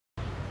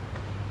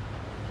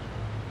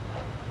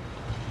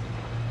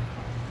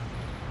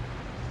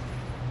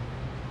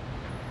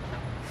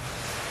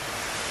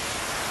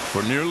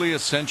For nearly a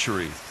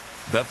century,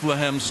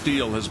 Bethlehem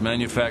Steel has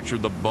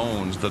manufactured the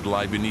bones that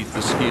lie beneath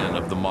the skin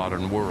of the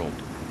modern world.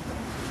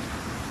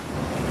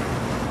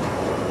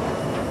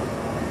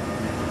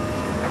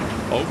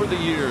 Over the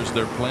years,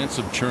 their plants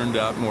have churned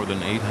out more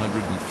than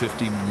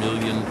 850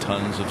 million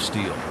tons of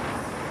steel.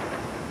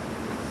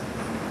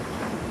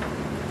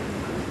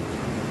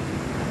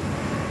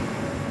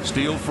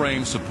 Steel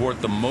frames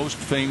support the most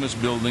famous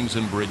buildings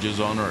and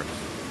bridges on Earth.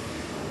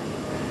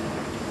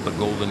 The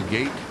Golden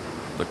Gate,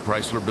 the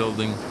Chrysler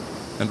Building,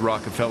 and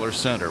Rockefeller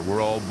Center were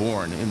all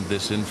born in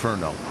this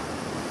inferno.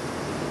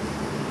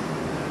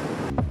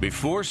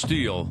 Before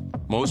steel,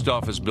 most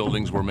office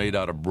buildings were made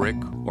out of brick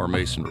or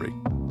masonry.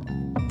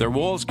 Their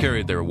walls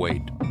carried their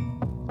weight.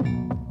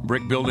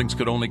 Brick buildings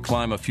could only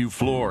climb a few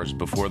floors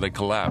before they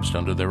collapsed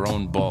under their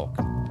own bulk.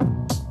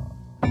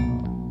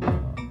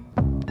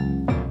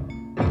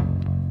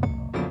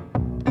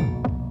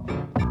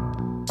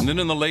 And then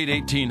in the late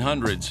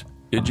 1800s,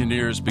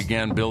 engineers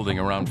began building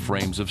around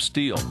frames of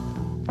steel.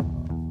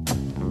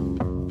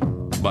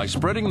 By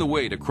spreading the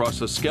weight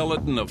across a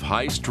skeleton of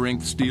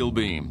high-strength steel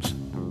beams,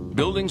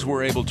 buildings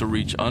were able to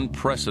reach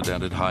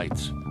unprecedented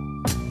heights.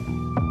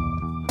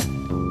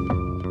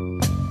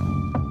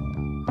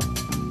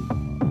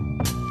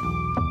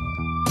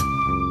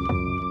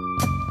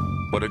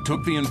 But it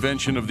took the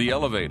invention of the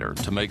elevator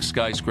to make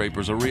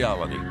skyscrapers a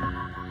reality.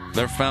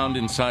 They're found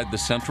inside the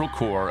central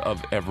core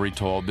of every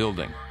tall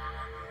building.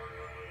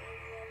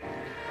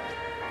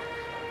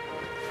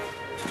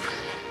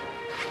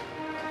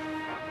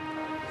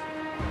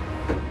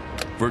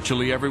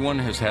 Virtually everyone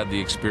has had the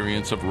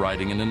experience of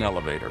riding in an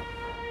elevator.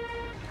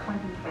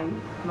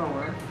 28th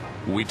floor.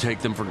 We take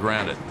them for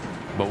granted,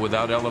 but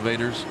without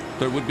elevators,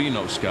 there would be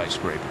no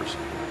skyscrapers.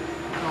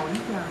 Going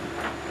down.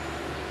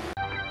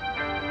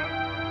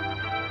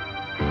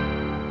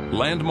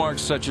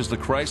 Landmarks such as the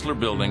Chrysler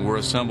Building were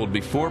assembled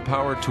before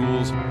power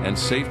tools and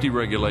safety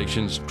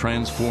regulations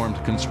transformed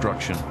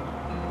construction.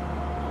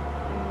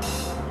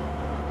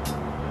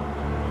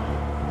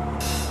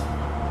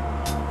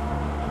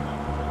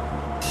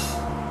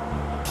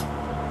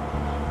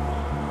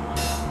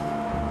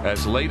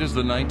 As late as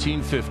the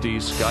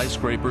 1950s,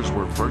 skyscrapers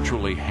were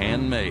virtually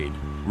handmade,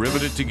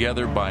 riveted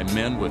together by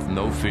men with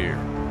no fear.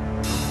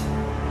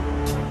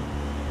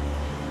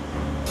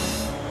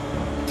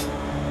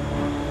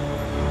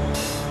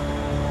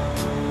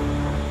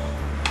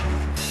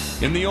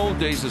 In the old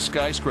days, a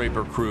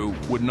skyscraper crew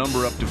would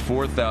number up to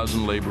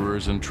 4,000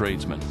 laborers and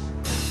tradesmen.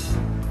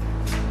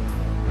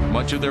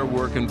 Much of their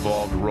work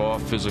involved raw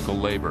physical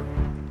labor,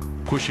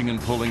 pushing and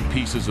pulling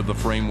pieces of the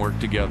framework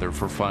together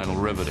for final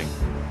riveting.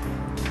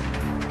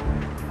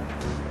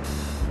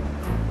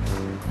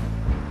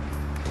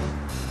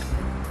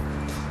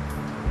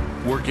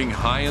 Working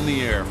high in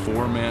the air,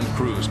 four-man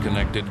crews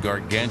connected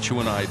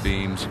gargantuan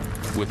I-beams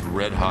with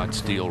red-hot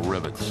steel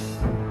rivets.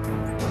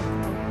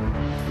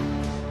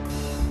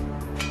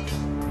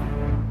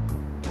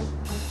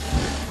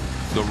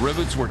 The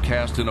rivets were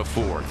cast in a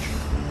forge,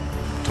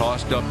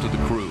 tossed up to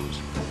the crews,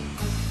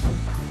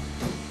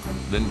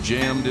 then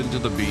jammed into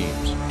the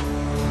beams.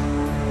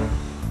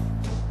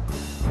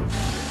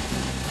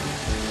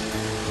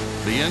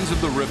 The ends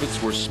of the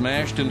rivets were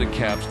smashed into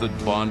caps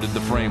that bonded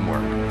the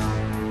framework.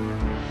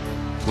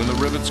 When the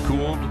rivets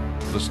cooled,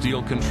 the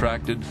steel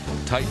contracted,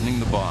 tightening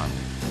the bond.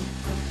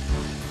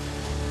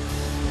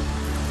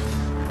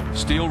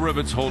 Steel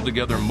rivets hold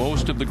together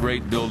most of the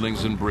great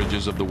buildings and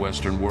bridges of the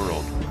Western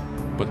world,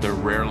 but they're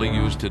rarely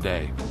used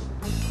today.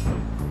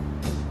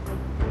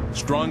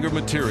 Stronger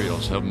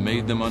materials have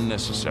made them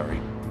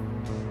unnecessary.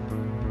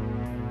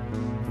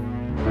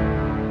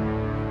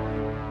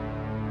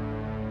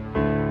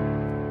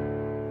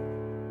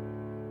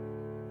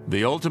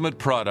 The ultimate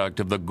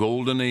product of the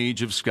golden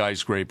age of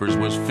skyscrapers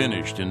was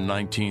finished in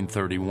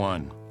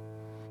 1931.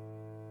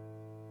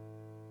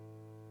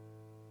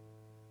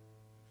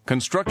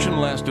 Construction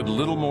lasted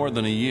little more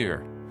than a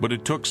year, but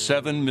it took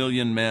 7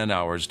 million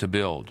man-hours to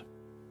build.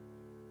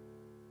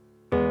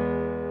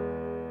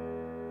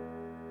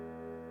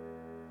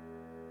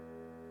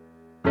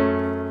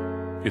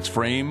 Its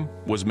frame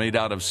was made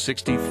out of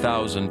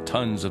 60,000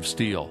 tons of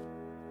steel.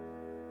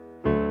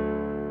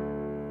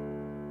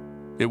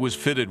 It was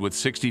fitted with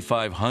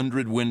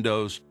 6,500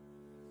 windows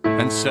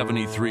and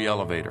 73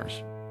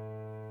 elevators.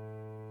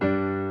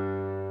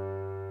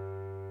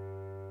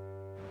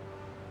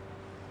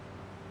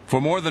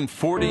 For more than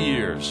 40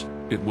 years,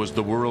 it was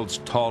the world's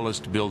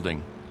tallest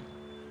building.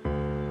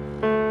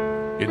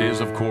 It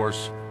is, of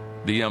course,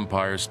 the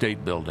Empire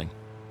State Building.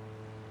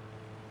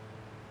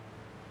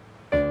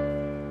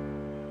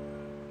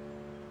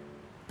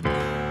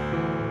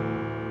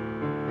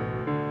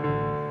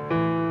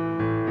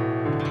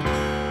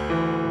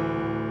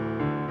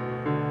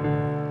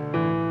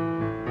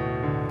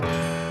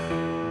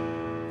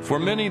 For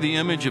many, the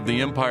image of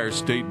the Empire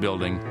State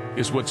Building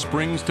is what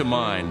springs to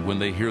mind when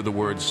they hear the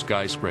word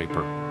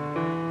skyscraper.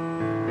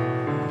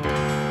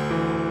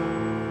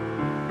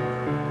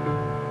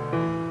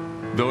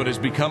 Though it has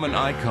become an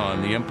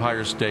icon, the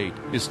Empire State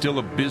is still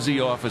a busy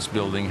office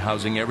building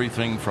housing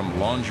everything from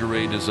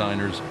lingerie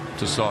designers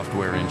to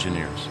software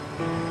engineers.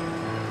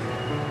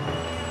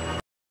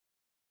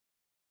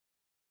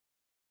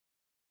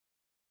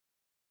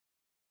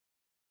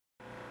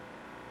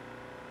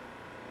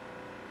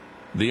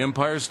 The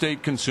Empire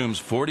State consumes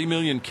 40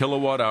 million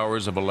kilowatt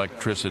hours of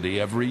electricity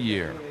every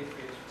year.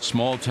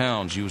 Small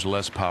towns use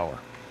less power.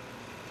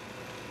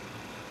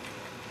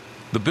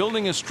 The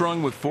building is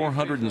strung with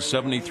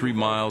 473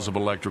 miles of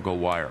electrical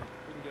wire,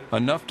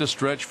 enough to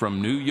stretch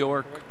from New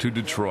York to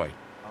Detroit.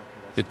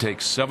 It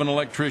takes 7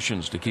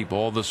 electricians to keep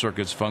all the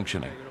circuits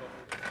functioning.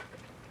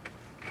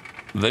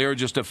 They are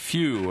just a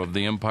few of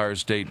the Empire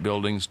State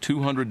Building's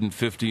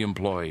 250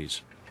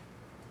 employees.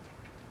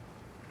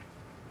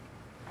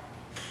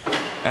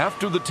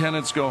 After the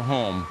tenants go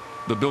home,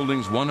 the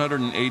building's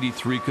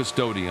 183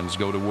 custodians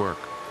go to work.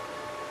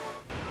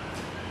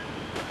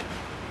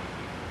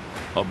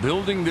 A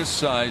building this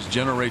size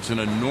generates an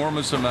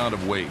enormous amount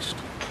of waste.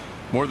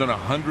 More than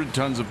 100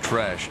 tons of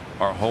trash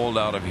are hauled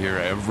out of here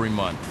every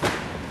month.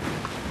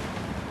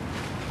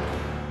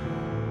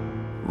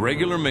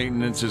 Regular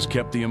maintenance has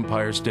kept the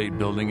Empire State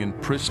Building in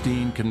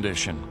pristine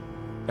condition.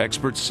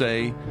 Experts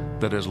say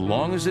that as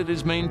long as it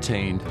is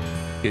maintained,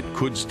 it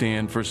could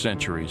stand for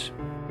centuries.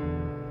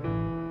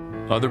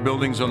 Other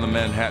buildings on the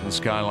Manhattan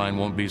skyline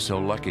won't be so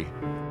lucky.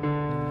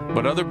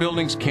 But other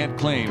buildings can't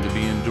claim to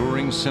be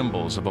enduring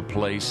symbols of a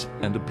place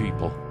and a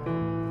people.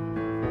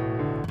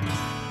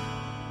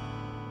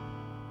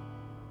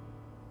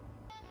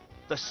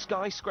 The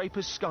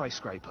skyscraper's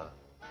skyscraper,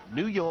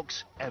 New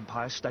York's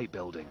Empire State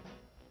Building.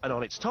 And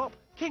on its top,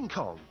 King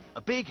Kong,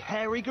 a big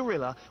hairy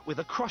gorilla with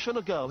a crush on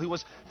a girl who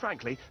was,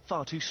 frankly,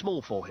 far too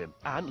small for him.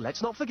 And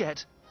let's not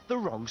forget, the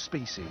wrong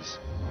species.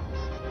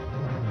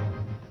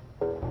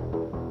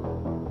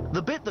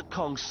 The bit that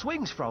Kong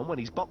swings from when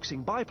he's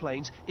boxing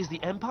biplanes is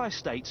the Empire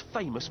State's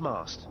famous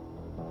mast.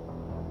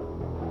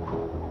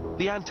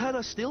 The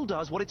antenna still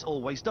does what it's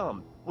always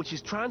done, which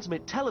is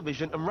transmit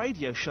television and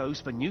radio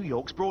shows for New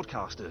York's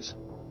broadcasters.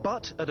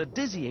 But at a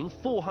dizzying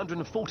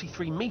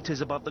 443 meters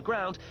above the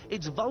ground,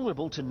 it's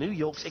vulnerable to New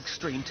York's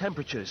extreme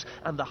temperatures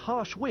and the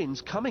harsh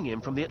winds coming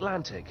in from the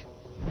Atlantic.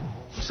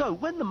 So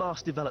when the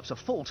mast develops a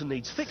fault and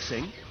needs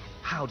fixing,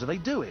 how do they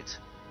do it?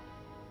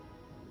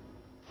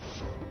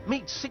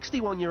 Meet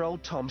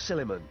 61-year-old Tom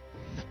Silliman.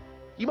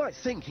 You might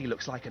think he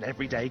looks like an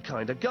everyday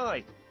kind of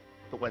guy,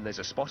 but when there's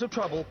a spot of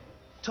trouble,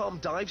 Tom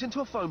dives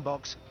into a phone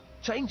box,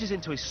 changes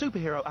into his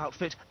superhero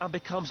outfit and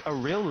becomes a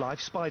real-life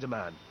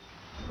Spider-Man.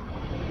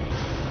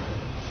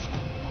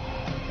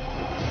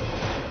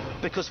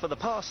 Because for the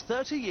past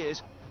 30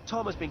 years,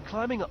 Tom has been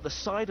climbing up the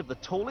side of the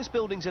tallest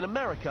buildings in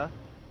America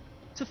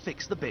to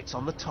fix the bits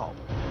on the top.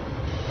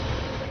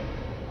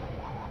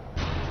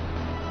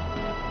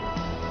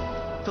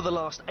 For the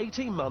last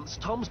 18 months,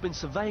 Tom's been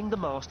surveying the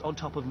mast on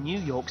top of New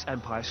York's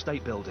Empire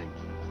State Building.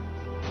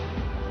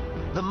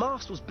 The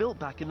mast was built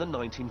back in the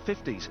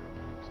 1950s,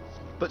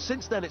 but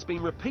since then it's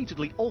been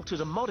repeatedly altered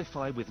and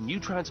modified with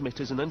new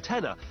transmitters and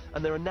antenna,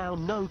 and there are now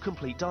no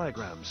complete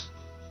diagrams.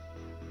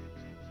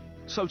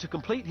 So to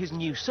complete his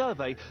new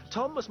survey,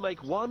 Tom must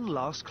make one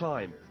last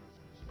climb.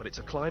 But it's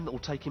a climb that will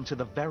take him to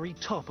the very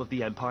top of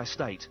the Empire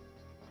State,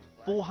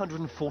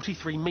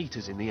 443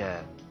 meters in the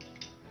air.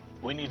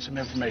 We need some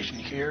information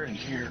here and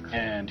here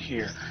and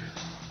here.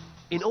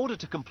 In order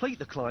to complete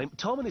the climb,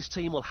 Tom and his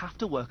team will have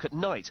to work at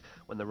night,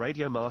 when the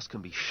radio mast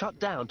can be shut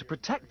down to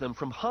protect them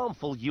from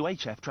harmful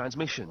UHF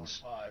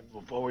transmissions.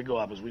 Before we go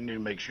up, is we need to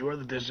make sure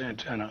that this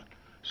antenna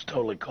is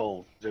totally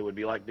cold. It would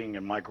be like being in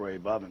a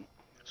microwave oven.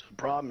 So the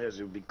problem is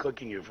it would be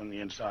cooking you from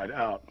the inside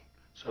out,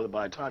 so that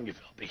by the time you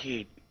felt the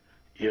heat,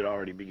 you'd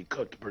already be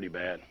cooked pretty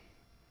bad.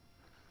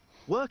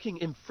 Working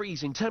in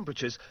freezing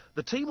temperatures,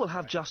 the team will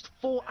have just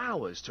 4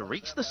 hours to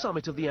reach the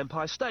summit of the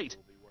Empire State,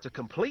 to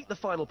complete the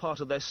final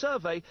part of their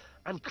survey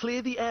and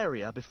clear the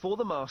area before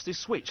the mast is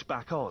switched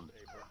back on.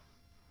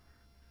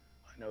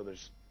 I know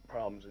there's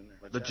problems in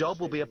there. The job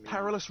will be a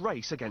perilous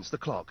race against the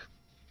clock.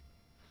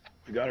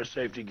 We got our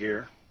safety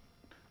gear,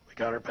 we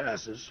got our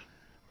passes,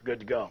 we're good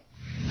to go.